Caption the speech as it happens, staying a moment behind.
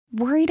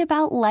Worried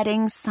about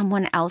letting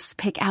someone else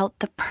pick out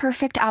the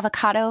perfect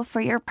avocado for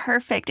your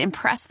perfect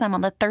impress them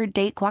on the third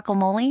date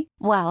guacamole?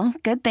 Well,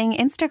 good thing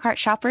Instacart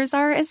shoppers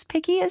are as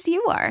picky as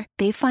you are.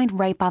 They find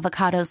ripe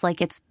avocados like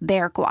it's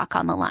their guac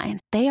on the line.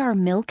 They are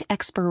milk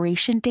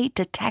expiration date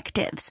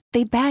detectives.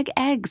 They bag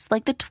eggs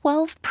like the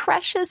 12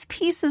 precious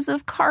pieces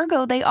of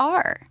cargo they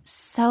are.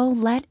 So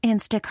let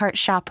Instacart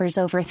shoppers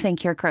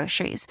overthink your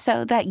groceries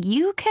so that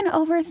you can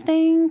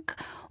overthink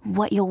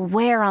what you'll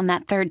wear on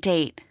that third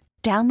date.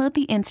 Download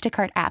the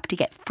Instacart app to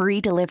get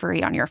free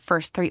delivery on your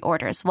first 3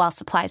 orders while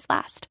supplies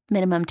last.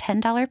 Minimum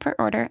 $10 per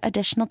order.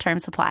 Additional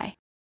terms apply.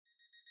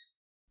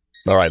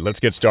 All right,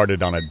 let's get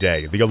started on a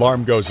day. The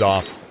alarm goes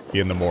off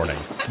in the morning.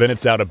 Then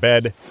it's out of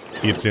bed.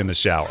 It's in the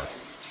shower.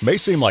 May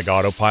seem like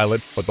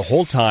autopilot, but the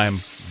whole time,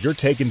 you're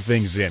taking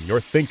things in.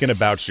 You're thinking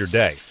about your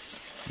day.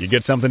 You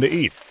get something to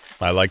eat.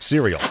 I like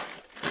cereal.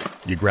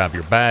 You grab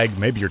your bag.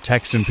 Maybe you're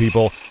texting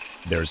people.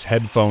 There's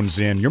headphones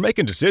in. You're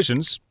making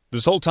decisions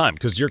this whole time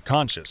because you're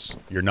conscious.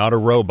 You're not a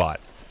robot.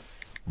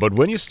 But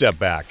when you step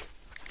back,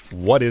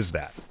 what is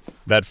that?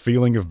 That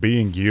feeling of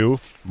being you,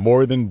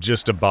 more than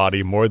just a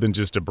body, more than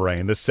just a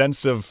brain, the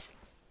sense of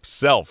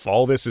self,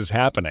 all this is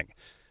happening.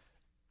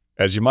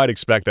 As you might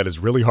expect, that is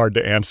really hard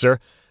to answer,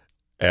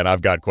 and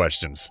I've got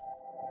questions.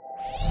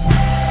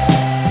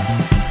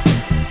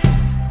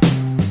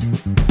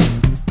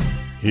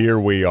 Here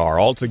we are,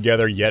 all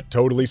together yet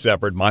totally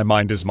separate. My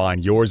mind is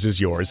mine, yours is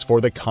yours,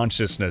 for the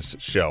Consciousness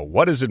Show.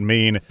 What does it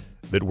mean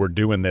that we're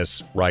doing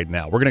this right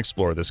now? We're going to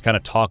explore this, kind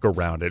of talk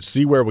around it,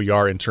 see where we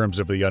are in terms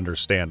of the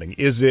understanding.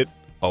 Is it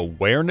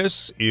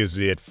awareness? Is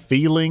it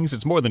feelings?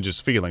 It's more than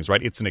just feelings,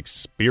 right? It's an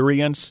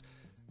experience.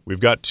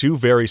 We've got 2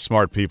 very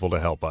smart people to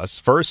help us.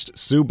 First,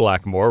 Sue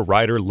Blackmore,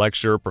 writer,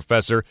 lecturer,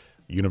 professor,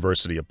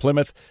 University of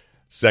Plymouth.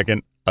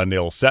 Second,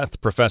 Anil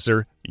Seth,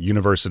 professor,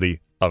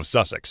 University of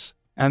Sussex.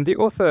 And the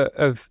author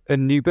of a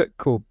new book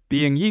called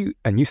Being You,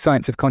 A New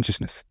Science of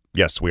Consciousness.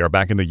 Yes, we are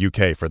back in the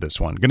UK for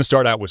this one. Going to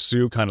start out with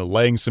Sue kind of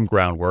laying some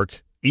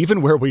groundwork.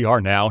 Even where we are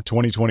now,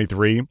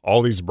 2023,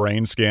 all these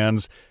brain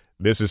scans,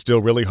 this is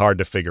still really hard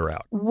to figure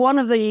out. One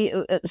of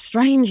the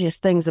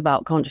strangest things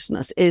about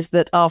consciousness is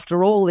that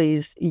after all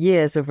these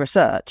years of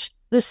research,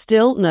 there's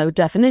still no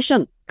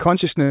definition.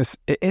 Consciousness,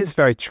 it is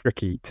very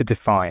tricky to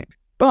define,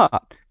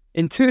 but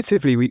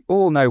intuitively we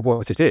all know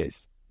what it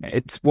is.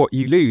 It's what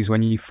you lose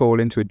when you fall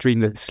into a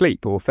dreamless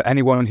sleep, or for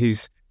anyone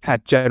who's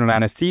had general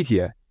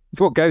anesthesia, it's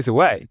what goes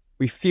away.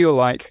 We feel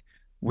like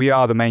we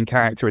are the main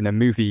character in the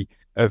movie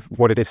of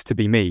what it is to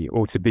be me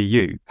or to be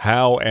you.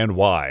 How and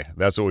why?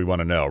 That's what we want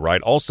to know,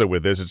 right? Also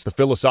with this, it's the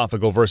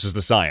philosophical versus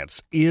the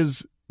science.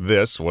 Is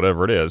this,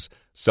 whatever it is,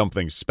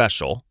 something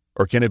special,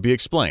 or can it be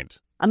explained?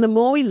 And the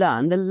more we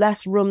learn, the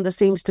less room there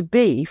seems to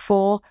be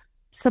for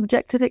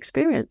subjective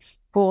experience,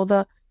 for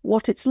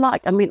what it's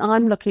like. I mean,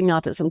 I'm looking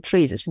out at some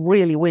trees. It's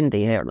really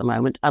windy here at the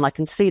moment, and I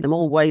can see them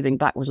all waving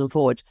backwards and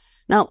forwards.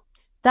 Now,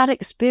 that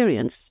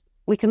experience,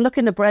 we can look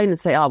in the brain and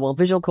say, well,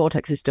 visual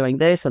cortex is doing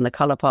this, and the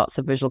color parts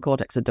of visual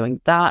cortex are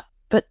doing that.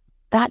 But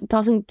that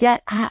doesn't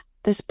get at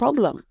this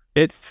problem.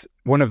 It's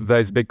one of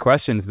those big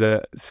questions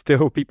that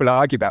still people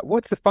argue about.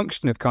 What's the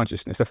function of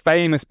consciousness? A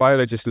famous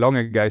biologist long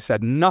ago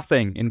said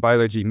nothing in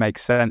biology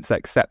makes sense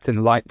except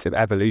in light of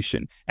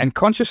evolution. And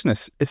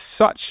consciousness is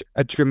such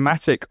a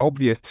dramatic,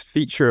 obvious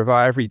feature of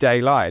our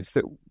everyday lives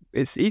that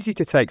it's easy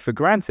to take for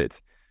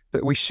granted,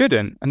 but we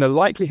shouldn't. And the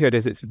likelihood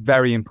is it's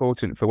very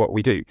important for what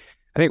we do.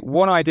 I think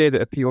one idea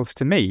that appeals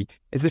to me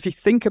is if you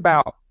think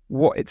about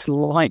what it's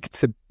like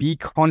to be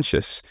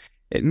conscious,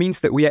 it means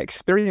that we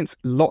experience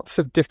lots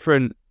of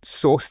different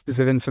sources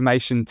of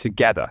information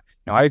together.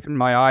 Now, I open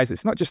my eyes.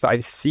 It's not just that I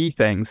see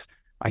things.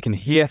 I can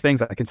hear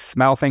things. I can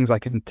smell things. I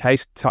can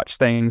taste, touch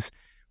things,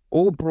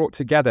 all brought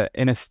together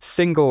in a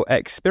single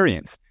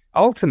experience.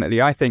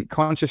 Ultimately, I think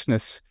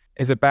consciousness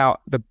is about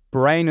the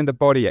brain and the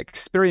body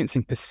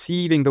experiencing,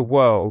 perceiving the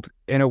world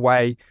in a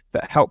way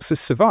that helps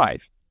us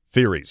survive.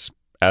 Theories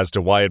as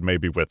to why it may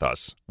be with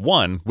us.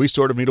 One, we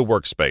sort of need a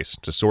workspace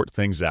to sort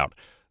things out.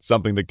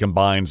 Something that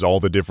combines all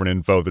the different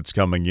info that's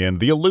coming in.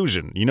 The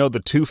illusion,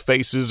 the 2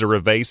 faces or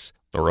a vase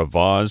or a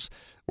vase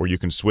where you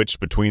can switch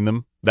between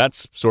them.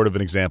 That's sort of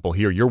an example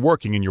here. You're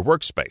working in your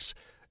workspace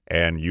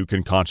and you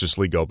can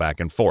consciously go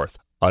back and forth.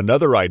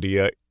 Another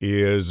idea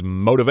is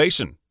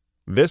motivation.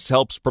 This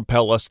helps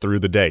propel us through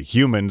the day.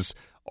 Humans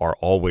are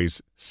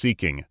always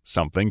seeking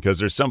something because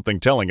there's something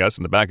telling us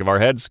in the back of our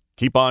heads,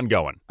 keep on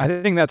going. I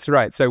think that's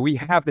right. So we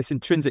have this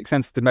intrinsic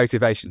sense of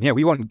motivation.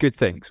 We want good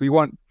things. We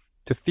want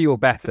to feel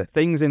better.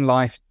 Things in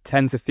life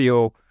tend to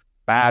feel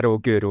bad or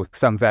good or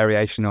some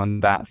variation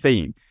on that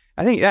theme.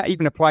 I think that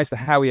even applies to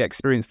how we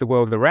experience the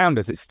world around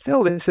us. It's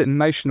still this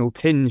emotional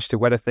tinge to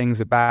whether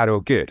things are bad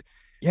or good.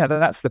 Yeah,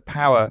 that's the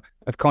power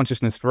of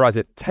consciousness for us.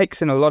 It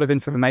takes in a lot of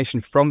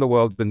information from the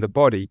world and the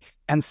body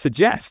and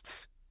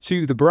suggests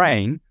to the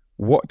brain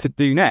what to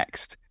do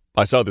next.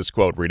 I saw this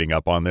quote reading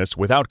up on this.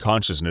 Without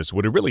consciousness,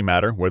 would it really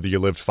matter whether you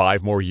lived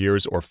 5 more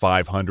years or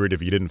 500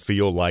 if you didn't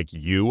feel like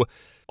you?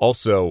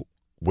 Also,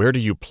 where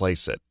do you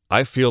place it?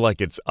 I feel like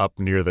it's up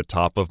near the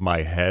top of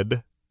my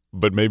head.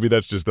 but maybe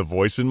that's just the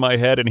voice in my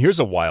head. And here's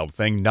a wild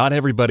thing. Not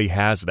everybody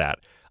has that.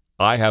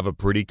 I have a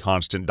pretty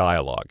constant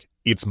dialogue.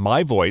 It's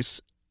my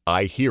voice.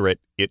 I hear it.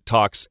 It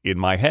talks in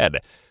my head.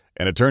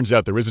 And it turns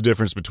out there is a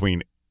difference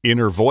between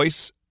inner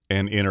voice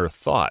and inner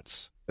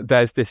thoughts.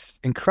 There's this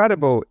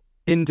incredible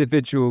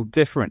individual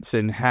difference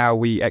in how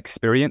we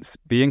experience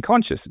being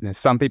conscious.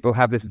 Some people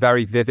have this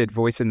very vivid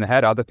voice in the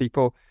head. Other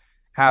people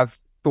have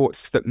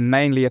thoughts that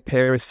mainly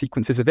appear as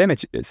sequences of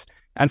images.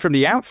 And from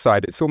the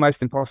outside, it's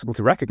almost impossible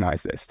to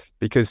recognize this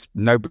because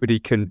nobody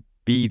can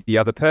be the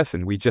other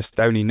person. We just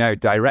only know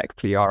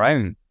directly our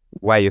own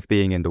way of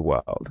being in the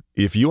world.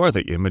 If you are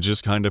the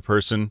images kind of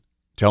person,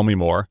 tell me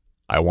more.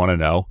 I want to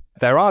know.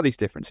 There are these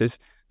differences.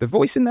 The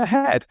voice in the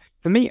head,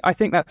 for me, I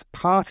think that's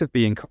part of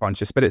being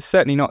conscious, but it's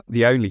certainly not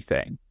the only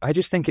thing. I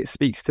just think it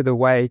speaks to the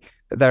way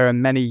that there are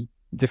many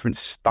different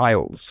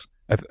styles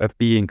of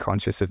being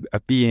conscious,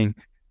 of being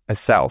a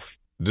self.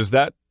 Does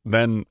that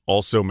then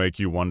also make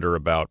you wonder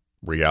about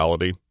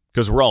reality?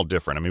 Because we're all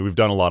different. I mean, we've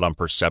done a lot on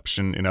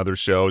perception in other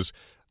shows.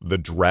 The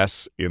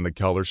dress in the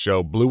color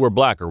show, blue or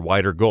black or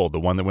white or gold, the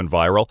one that went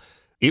viral,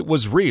 it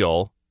was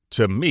real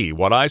to me,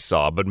 what I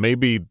saw, but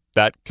maybe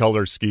that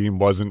color scheme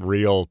wasn't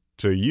real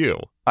to you.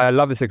 I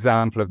love this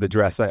example of the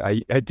dress.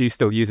 I do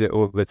still use it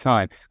all the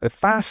time. The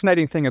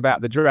fascinating thing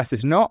about the dress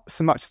is not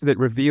so much that it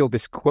revealed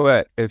this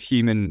quirk of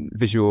human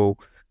visual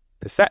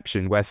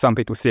perception where some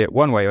people see it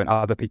one way and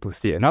other people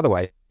see it another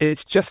way.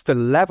 It's just the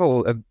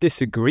level of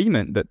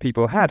disagreement that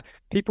people had.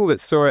 People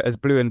that saw it as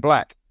blue and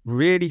black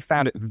really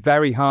found it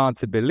very hard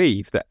to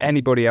believe that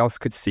anybody else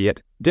could see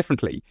it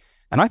differently.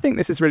 And I think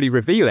this is really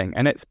revealing.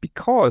 And it's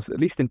because, at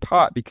least in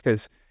part,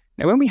 because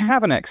when we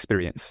have an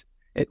experience,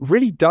 it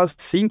really does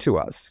seem to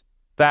us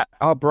that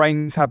our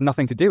brains have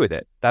nothing to do with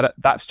it,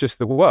 that's just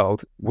the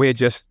world. We're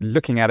just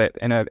looking at it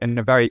in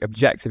a very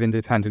objective,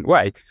 independent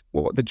way.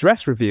 What the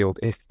dress revealed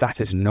is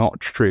that is not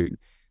true,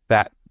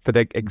 that for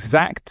the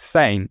exact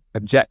same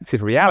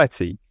objective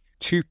reality,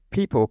 two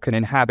people can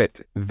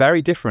inhabit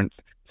very different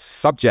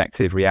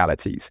subjective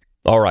realities.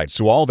 All right,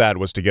 so all that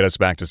was to get us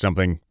back to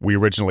something we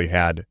originally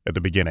had at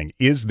the beginning.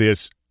 Is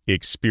this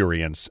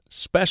experience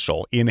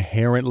special,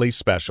 inherently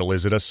special?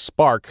 Is it a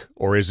spark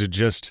or is it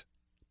just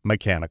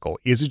mechanical?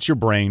 Is it your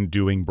brain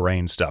doing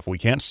brain stuff? We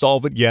can't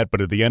solve it yet,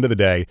 but at the end of the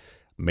day,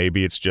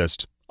 maybe it's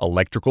just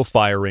electrical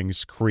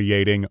firings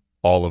creating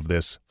all of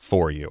this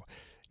for you.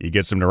 You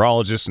get some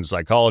neurologists and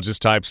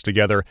psychologist types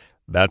together,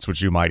 that's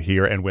what you might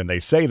hear. And when they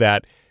say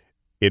that,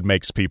 it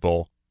makes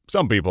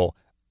some people,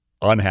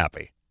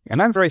 unhappy.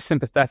 And I'm very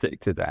sympathetic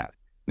to that.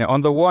 Now,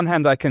 on the one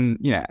hand,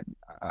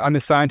 I'm a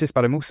scientist,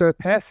 but I'm also a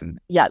person.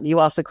 Yeah, you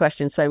ask the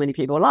question, so many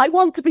people, well, I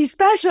want to be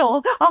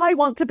special. I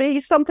want to be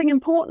something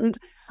important.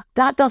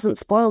 That doesn't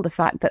spoil the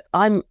fact that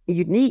I'm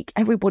unique.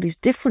 Everybody's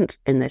different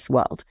in this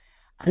world.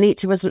 And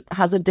each of us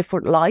has a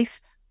different life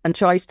and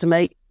tries to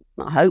make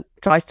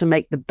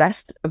the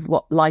best of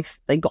what life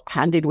they got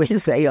handed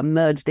with, they are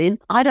merged in.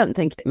 I don't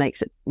think it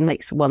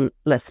makes one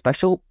less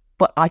special,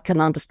 but I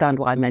can understand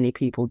why many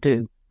people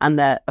do. And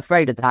they're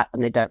afraid of that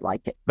and they don't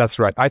like it. That's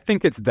right. I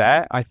think it's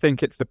there. I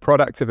think it's the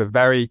product of a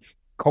very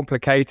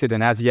complicated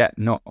and as yet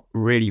not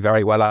really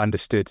very well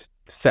understood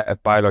set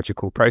of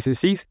biological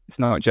processes. It's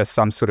not just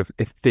some sort of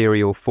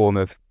ethereal form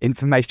of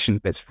information.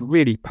 It's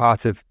really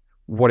part of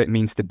what it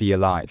means to be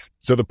alive.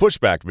 So the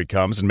pushback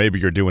becomes, and maybe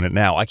you're doing it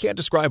now, I can't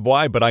describe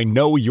why, but I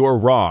know you're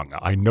wrong.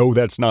 I know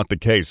that's not the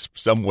case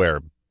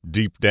somewhere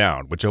deep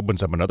down, which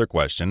opens up another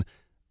question.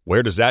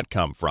 Where does that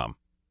come from?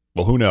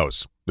 Well, who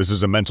knows? This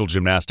is a mental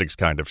gymnastics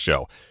kind of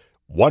show.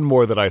 One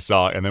more that I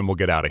saw, and then we'll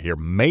get out of here.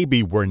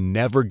 Maybe we're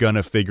never going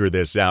to figure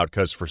this out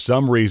because for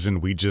some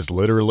reason we just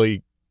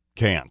literally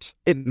can't.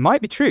 It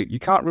might be true. You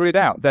can't rule it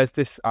out. There's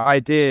this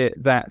idea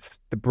that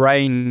the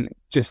brain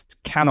just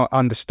cannot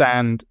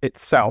understand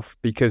itself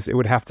because it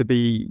would have to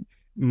be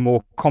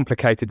more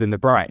complicated than the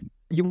brain.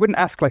 You wouldn't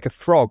ask like a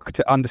frog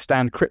to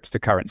understand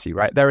cryptocurrency,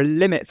 right? There are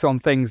limits on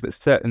things that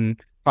certain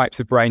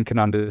types of brain can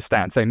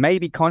understand. So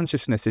maybe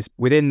consciousness is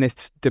within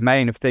this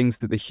domain of things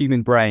that the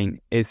human brain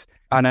is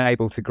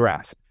unable to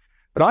grasp.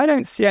 But I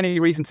don't see any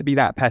reason to be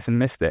that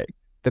pessimistic.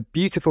 The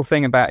beautiful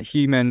thing about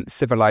human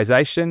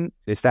civilization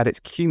is that it's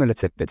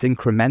cumulative, it's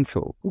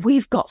incremental.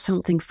 We've got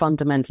something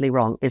fundamentally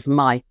wrong, is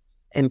my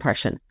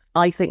impression.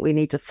 I think we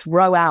need to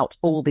throw out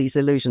all these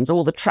illusions,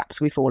 all the traps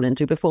we fall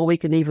into before we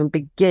can even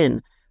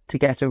begin to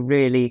get a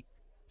really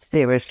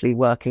seriously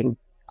working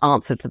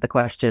answer to the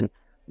question,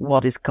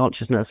 what is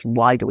consciousness?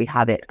 Why do we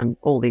have it? And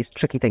all these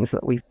tricky things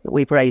that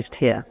we've raised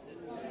here.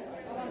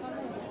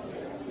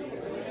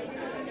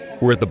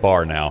 We're at the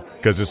bar now,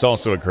 because this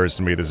also occurs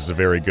to me this is a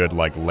very good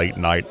late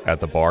night at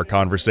the bar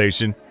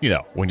conversation.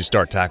 When you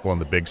start tackling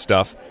the big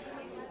stuff.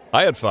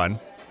 I had fun.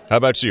 How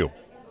about you?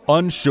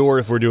 Unsure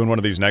if we're doing one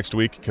of these next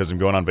week because I'm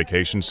going on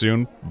vacation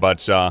soon,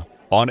 but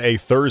on a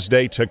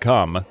Thursday to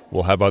come,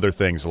 we'll have other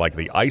things like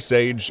the Ice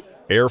Age,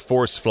 Air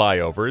Force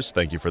flyovers,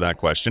 thank you for that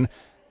question,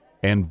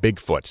 and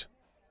Bigfoot.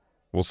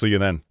 We'll see you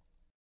then.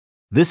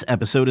 This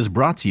episode is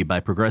brought to you by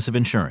Progressive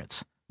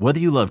Insurance. Whether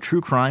you love true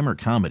crime or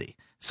comedy,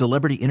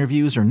 celebrity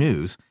interviews or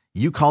news,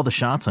 You call the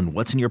shots on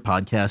what's in your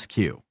podcast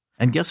queue.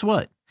 And guess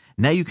what?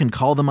 Now you can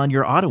call them on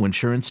your auto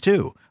insurance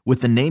too with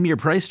the Name Your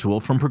Price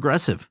tool from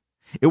Progressive.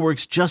 It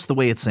works just the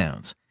way it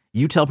sounds.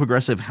 You tell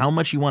Progressive how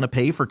much you want to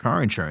pay for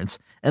car insurance,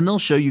 and they'll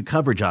show you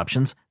coverage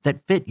options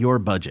that fit your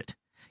budget.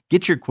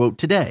 Get your quote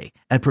today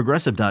at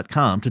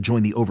Progressive.com to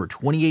join the over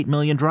 28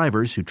 million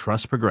drivers who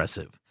trust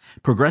Progressive.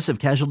 Progressive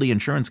Casualty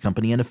Insurance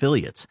Company and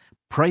Affiliates.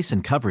 Price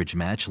and coverage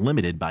match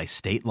limited by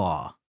state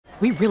law.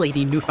 We really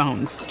need new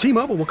phones.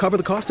 T-Mobile will cover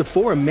the cost of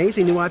 4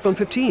 amazing new iPhone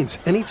 15s,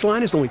 and each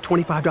line is only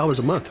 $25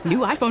 a month. New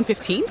iPhone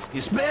 15s?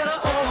 It's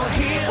better over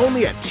here.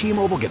 Only at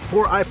T-Mobile, get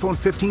 4 iPhone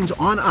 15s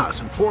on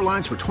us and 4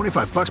 lines for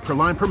 $25 per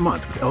line per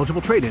month with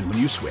eligible trade-in when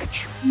you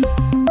switch.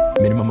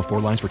 Minimum of 4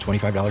 lines for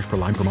 $25 per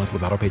line per month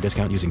with autopay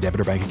discount using debit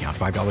or bank account.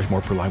 $5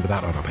 more per line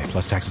without autopay,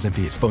 plus taxes and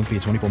fees. Phone fee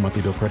at 24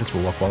 monthly bill credits for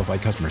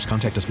well-qualified customers.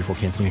 Contact us before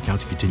canceling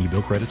account to continue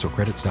bill credits or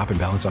credit stop and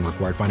balance on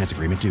required finance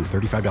agreement due.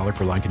 $35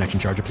 per line connection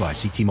charge applies.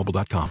 See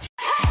T-Mobile.com.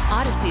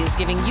 Odyssey is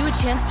giving you a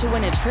chance to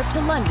win a trip to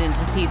London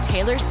to see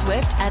Taylor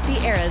Swift at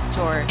the Eras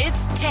Tour.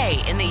 It's Tay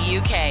in the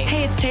UK.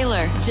 Hey, it's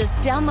Taylor. Just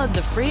download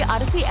the free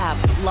Odyssey app,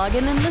 log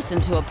in and listen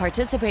to a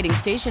participating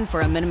station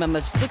for a minimum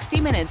of 60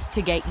 minutes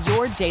to get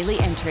your daily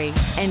entry.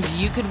 And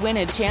you could win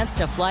a chance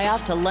to fly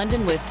off to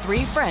London with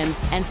 3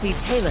 friends and see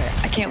Taylor.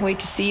 I can't wait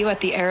to see you at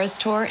the Eras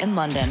Tour in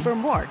London. For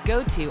more,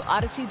 go to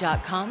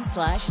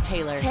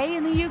odyssey.com/Taylor. Tay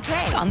in the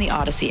UK. It's on the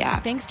Odyssey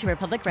app. Thanks to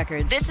Republic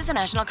Records. This is a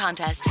national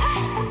contest.